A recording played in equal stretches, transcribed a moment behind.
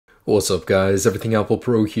What's up guys, Everything Apple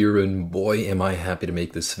Pro here, and boy am I happy to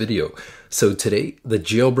make this video. So today, the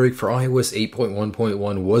jailbreak for iOS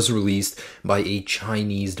 8.1.1 was released by a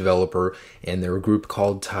Chinese developer, and they're a group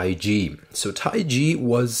called TaiG. So TaiG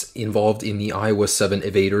was involved in the iOS 7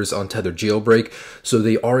 Evaders Untethered jailbreak, so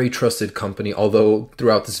they are a trusted company, although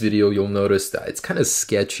throughout this video you'll notice that it's kind of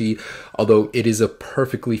sketchy, although it is a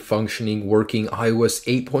perfectly functioning, working iOS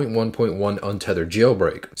 8.1.1 Untethered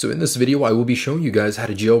jailbreak. So in this video I will be showing you guys how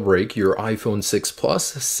to jailbreak your iPhone 6 Plus,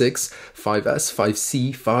 6, 5S,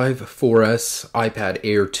 5C, 5, 4S, iPad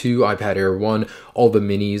Air 2, iPad Air 1, all the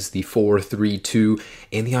minis, the 4, 3, 2,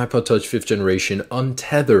 and the iPod Touch 5th generation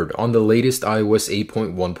untethered on the latest iOS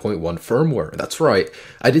 8.1.1 firmware. That's right,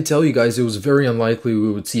 I did tell you guys it was very unlikely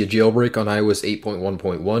we would see a jailbreak on iOS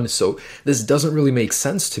 8.1.1, so this doesn't really make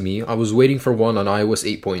sense to me. I was waiting for one on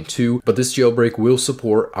iOS 8.2, but this jailbreak will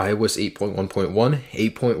support iOS 8.1.1,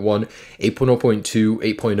 8.1, 8.0.2,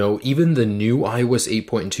 8.0, even the new iOS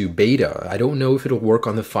 8.2 beta. I don't know if it'll work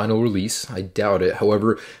on the final release, I doubt it.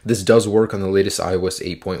 However, this does work on the latest iOS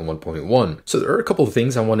 8.1.1. So there are a couple of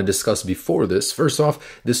things I want to discuss before this. First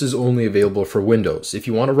off, this is only available for Windows. If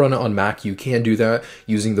you want to run it on Mac, you can do that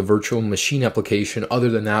using the virtual machine application. Other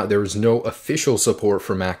than that, there is no official support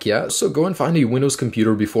for Mac yet, so go and find a Windows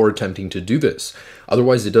computer before attempting to do this.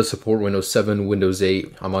 Otherwise, it does support Windows 7, Windows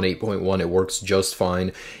 8. I'm on 8.1, it works just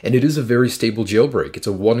fine, and it is a very stable jailbreak. It's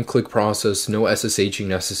a one-click process, no SSHing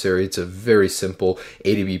necessary. It's a very simple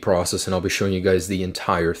A to B process, and I'll be showing you guys the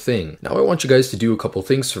entire thing. Now, I want you guys to do a couple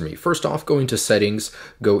things for me. First off, go into Settings,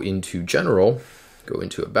 go into General, go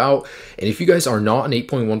into About, and if you guys are not on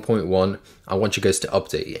 8.1.1, I want you guys to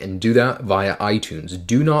update, and do that via iTunes.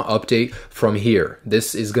 Do not update from here.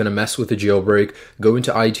 This is going to mess with the jailbreak. Go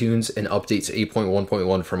into iTunes and update to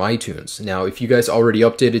 8.1.1 from iTunes. Now, if you guys already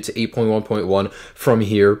updated to 8.1.1 from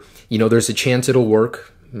here, you know, there's a chance it'll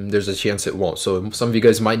work. There's a chance it won't. So some of you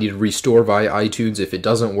guys might need to restore via iTunes if it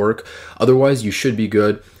doesn't work. Otherwise, you should be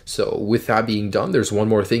good. So with that being done, there's one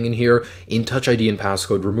more thing in here. In Touch ID and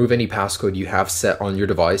passcode, remove any passcode you have set on your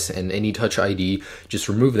device, and any Touch ID, just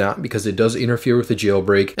remove that because it does interfere with the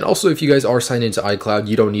jailbreak. And also, if you guys are signed into iCloud,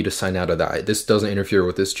 you don't need to sign out of that. This doesn't interfere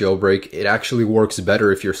with this jailbreak. It actually works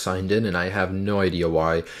better if you're signed in, and I have no idea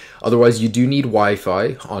why. Otherwise, you do need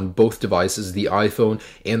Wi-Fi on both devices, the iPhone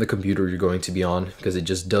and the computer you're going to be on, because it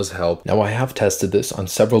just does help. Now, I have tested this on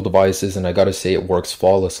several devices, and I gotta say it works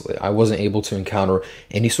flawlessly. I wasn't able to encounter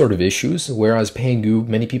any sort of issues, whereas Pangu,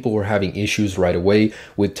 many people were having issues right away.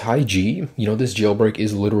 With TaiG, you know, this jailbreak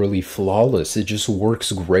is literally flawless. It just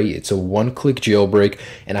works great. It's a one-click jailbreak,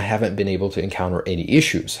 and I haven't been able to encounter any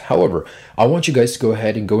issues. However, I want you guys to go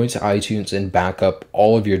ahead and go into iTunes and back up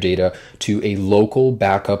all of your data to a local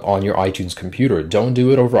backup on your iTunes computer. Don't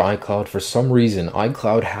do it over iCloud. For some reason,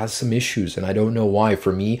 iCloud has some issues, and I don't know why.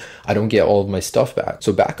 For me, I don't get all of my stuff back.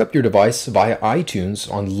 So back up your device via iTunes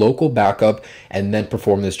on local backup, and then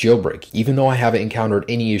perform this jailbreak. Even though I haven't encountered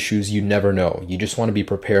any issues, you never know. You just want to be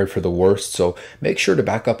prepared for the worst, so make sure to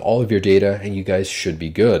back up all of your data, and you guys should be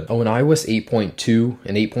good. Oh, and iOS 8.2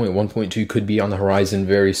 and 8.1.2 could be on the horizon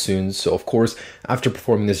very soon, so of course, after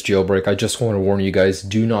performing this jailbreak, I just want to warn you guys,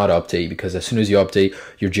 do not update, because as soon as you update,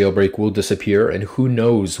 your jailbreak will disappear, and who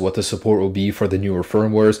knows what the support will be for the newer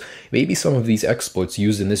firmwares. Maybe some of these exploits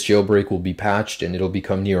used in this jailbreak will be patched, and it'll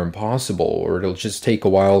become near impossible, or it'll just take a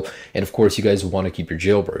while, and of course, you guys want to keep your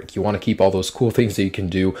jailbreak. You want to keep all those cool things that you can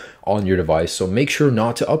do on your device, so make sure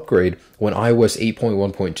not to upgrade when iOS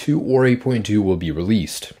 8.1.2 or 8.2 will be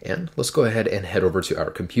released. And let's go ahead and head over to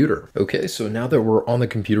our computer. Okay, so now that we're on the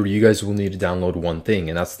computer, you guys will need to download one thing,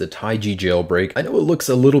 and that's the TaiG jailbreak. I know it looks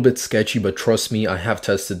a little bit sketchy, but trust me, I have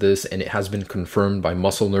tested this, and it has been confirmed by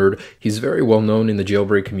Muscle Nerd. He's very well known in the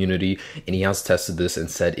jailbreak community, and he has tested this and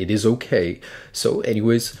said it is okay. So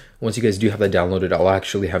anyways, once you guys do have that downloaded, I'll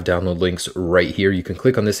actually have download links right here. You can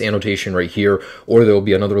click on this annotation right here, or there will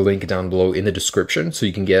be another link down below in the description, so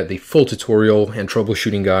you can get the full tutorial and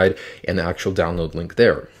troubleshooting guide and the actual download link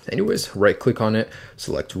there. Anyways, right click on it,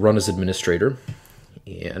 select Run as Administrator,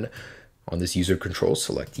 and on this user control,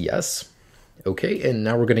 select Yes. Okay, and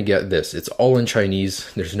now we're going to get this. It's all in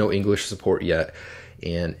Chinese. There's no English support yet,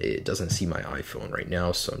 and it doesn't see my iPhone right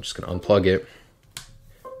now, so I'm just going to unplug it.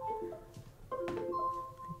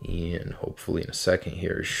 And hopefully in a second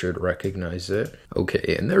here it should recognize it.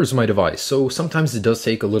 Okay, and there's my device. So sometimes it does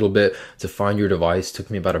take a little bit to find your device. It took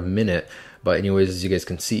me about a minute, but anyways, as you guys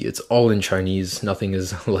can see, it's all in Chinese. Nothing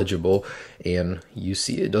is legible, and you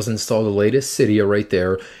see it does install the latest Cydia right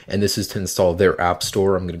there, and this is to install their app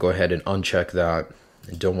store. I'm going to go ahead and uncheck that.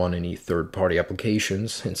 I don't want any third-party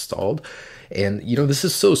applications installed. And, this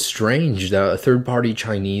is so strange that a third-party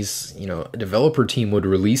Chinese, developer team would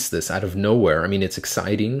release this out of nowhere. I mean, it's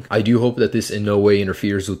exciting. I do hope that this in no way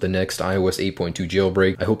interferes with the next iOS 8.2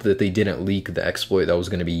 jailbreak. I hope that they didn't leak the exploit that was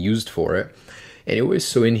going to be used for it. Anyways,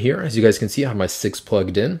 so in here, as you guys can see, I have my 6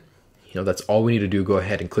 plugged in. That's all we need to do. Go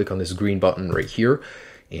ahead and click on this green button right here,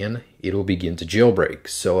 and it'll begin to jailbreak.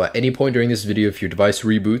 So at any point during this video, if your device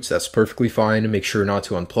reboots, that's perfectly fine. Make sure not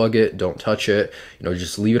to unplug it, don't touch it,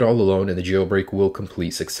 just leave it all alone, and the jailbreak will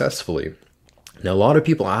complete successfully. Now, a lot of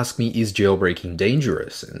people ask me, is jailbreaking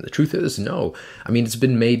dangerous? And the truth is, no. I mean, it's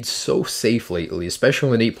been made so safe lately,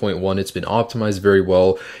 especially in 8.1. It's been optimized very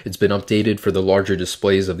well. It's been updated for the larger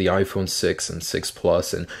displays of the iPhone 6 and 6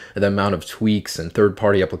 Plus, and the amount of tweaks and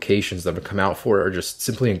third-party applications that have come out for it are just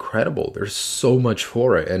simply incredible. There's so much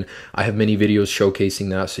for it, and I have many videos showcasing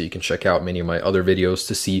that, so you can check out many of my other videos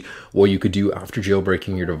to see what you could do after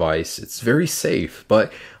jailbreaking your device. It's very safe,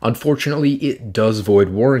 but unfortunately, it does void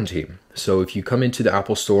warranty. So if you come into the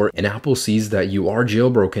Apple Store and Apple sees that you are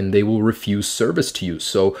jailbroken, they will refuse service to you.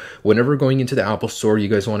 So whenever going into the Apple Store, you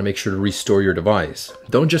guys want to make sure to restore your device.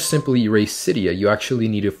 Don't just simply erase Cydia. You actually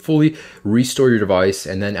need to fully restore your device,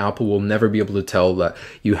 and then Apple will never be able to tell that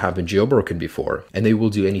you have been jailbroken before, and they will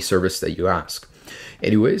do any service that you ask.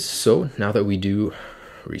 Anyways, so now that we do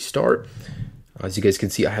restart, as you guys can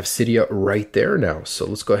see, I have Cydia right there now. So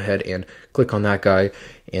let's go ahead and click on that guy,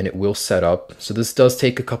 and it will set up. So this does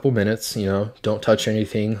take a couple minutes, don't touch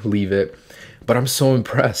anything, leave it. But I'm so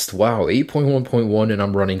impressed. Wow, 8.1.1 and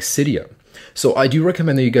I'm running Cydia. So I do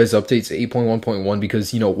recommend that you guys update to 8.1.1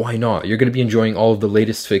 because, why not? You're going to be enjoying all of the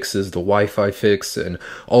latest fixes, the Wi-Fi fix, and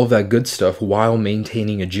all of that good stuff while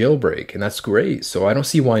maintaining a jailbreak, and that's great. So I don't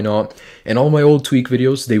see why not. And all my old tweak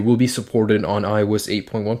videos, they will be supported on iOS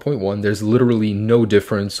 8.1.1. There's literally no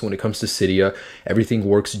difference when it comes to Cydia. Everything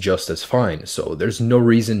works just as fine. So there's no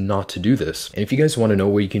reason not to do this. And if you guys want to know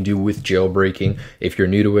what you can do with jailbreaking, if you're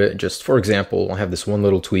new to it, just for example, I have this one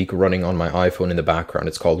little tweak running on my iPhone in the background.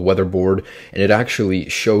 It's called Weatherboard, and it actually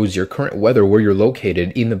shows your current weather, where you're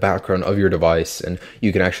located in the background of your device, and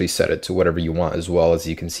you can actually set it to whatever you want as well. As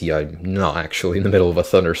you can see, I'm not actually in the middle of a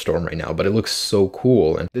thunderstorm right now, but it looks so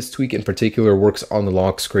cool. And this tweak in particular works on the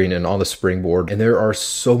lock screen and on the springboard, and there are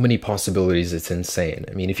so many possibilities, it's insane.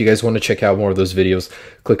 I mean, if you guys want to check out more of those videos,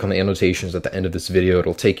 click on the annotations at the end of this video.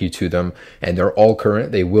 It'll take you to them, and they're all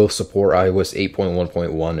current. They will support iOS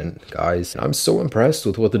 8.1.1, and guys, I'm so impressed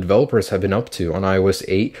with what the developers have been up to on iOS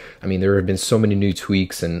 8. I mean, there have been so many new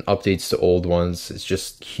tweaks and updates to old ones. It's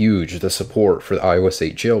just huge, the support for the iOS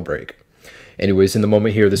 8 jailbreak. Anyways, in the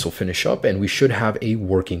moment here, this will finish up and we should have a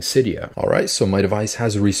working Cydia. Alright, so my device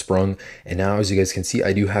has resprung, and now as you guys can see,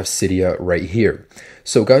 I do have Cydia right here.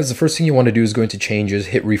 So guys, the first thing you want to do is go into changes,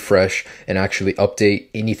 hit refresh, and actually update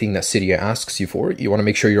anything that Cydia asks you for. You want to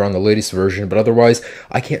make sure you're on the latest version, but otherwise,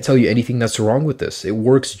 I can't tell you anything that's wrong with this. It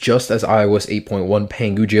works just as iOS 8.1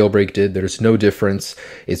 Pangu jailbreak did. There's no difference.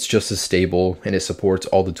 It's just as stable, and it supports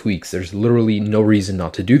all the tweaks. There's literally no reason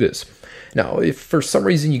not to do this. Now, if for some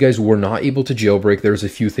reason you guys were not able to jailbreak, there's a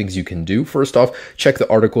few things you can do. First off, check the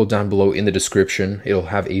article down below in the description. It'll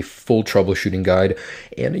have a full troubleshooting guide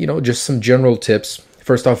and, just some general tips.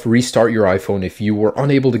 First off, restart your iPhone. If you were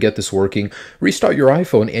unable to get this working, restart your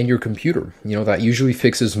iPhone and your computer. That usually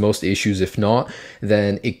fixes most issues. If not,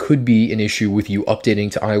 then it could be an issue with you updating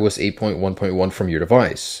to iOS 8.1.1 from your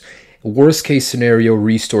device. Worst case scenario,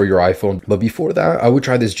 restore your iPhone. But before that, I would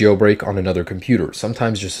try this jailbreak on another computer.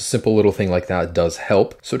 Sometimes just a simple little thing like that does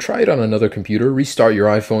help. So try it on another computer, restart your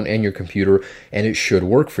iPhone and your computer, and it should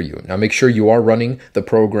work for you. Now make sure you are running the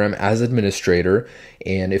program as administrator.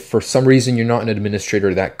 And if for some reason you're not an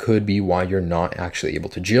administrator, that could be why you're not actually able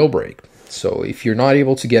to jailbreak. So if you're not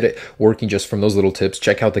able to get it working just from those little tips,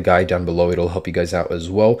 check out the guide down below. It'll help you guys out as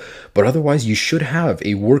well. But otherwise, you should have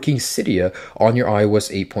a working Cydia on your iOS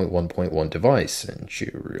 8.1.1 device. And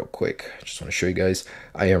real quick, I just want to show you guys,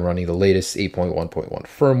 I am running the latest 8.1.1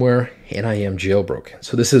 firmware, and I am jailbroken.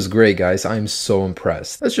 So this is great, guys. I'm so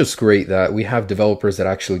impressed. That's just great that we have developers that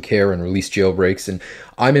actually care and release jailbreaks, and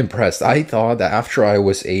I'm impressed. I thought that after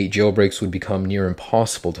iOS 8, jailbreaks would become near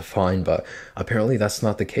impossible to find, but apparently that's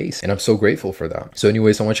not the case, and I'm so grateful for that. So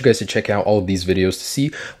anyways, I want you guys to check out all of these videos to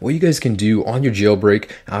see what you guys can do on your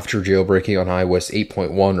jailbreak after jailbreaking on iOS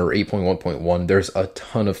 8.1 or 8.1.1. There's a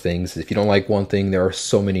ton of things. If you don't like one thing, there are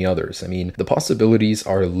so many others. I mean, the possibilities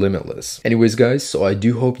are limitless. Anyways, guys, so I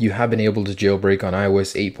do hope you have been able to jailbreak on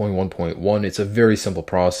iOS 8.1.1. It's a very simple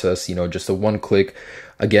process, just a one-click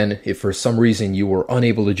Again, if for some reason you were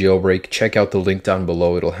unable to jailbreak, check out the link down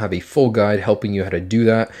below. It'll have a full guide helping you how to do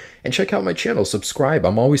that. And check out my channel, subscribe.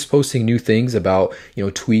 I'm always posting new things about,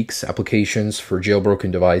 tweaks, applications for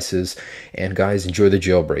jailbroken devices. And guys, enjoy the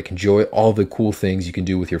jailbreak. Enjoy all the cool things you can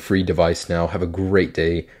do with your free device now. Have a great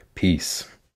day. Peace.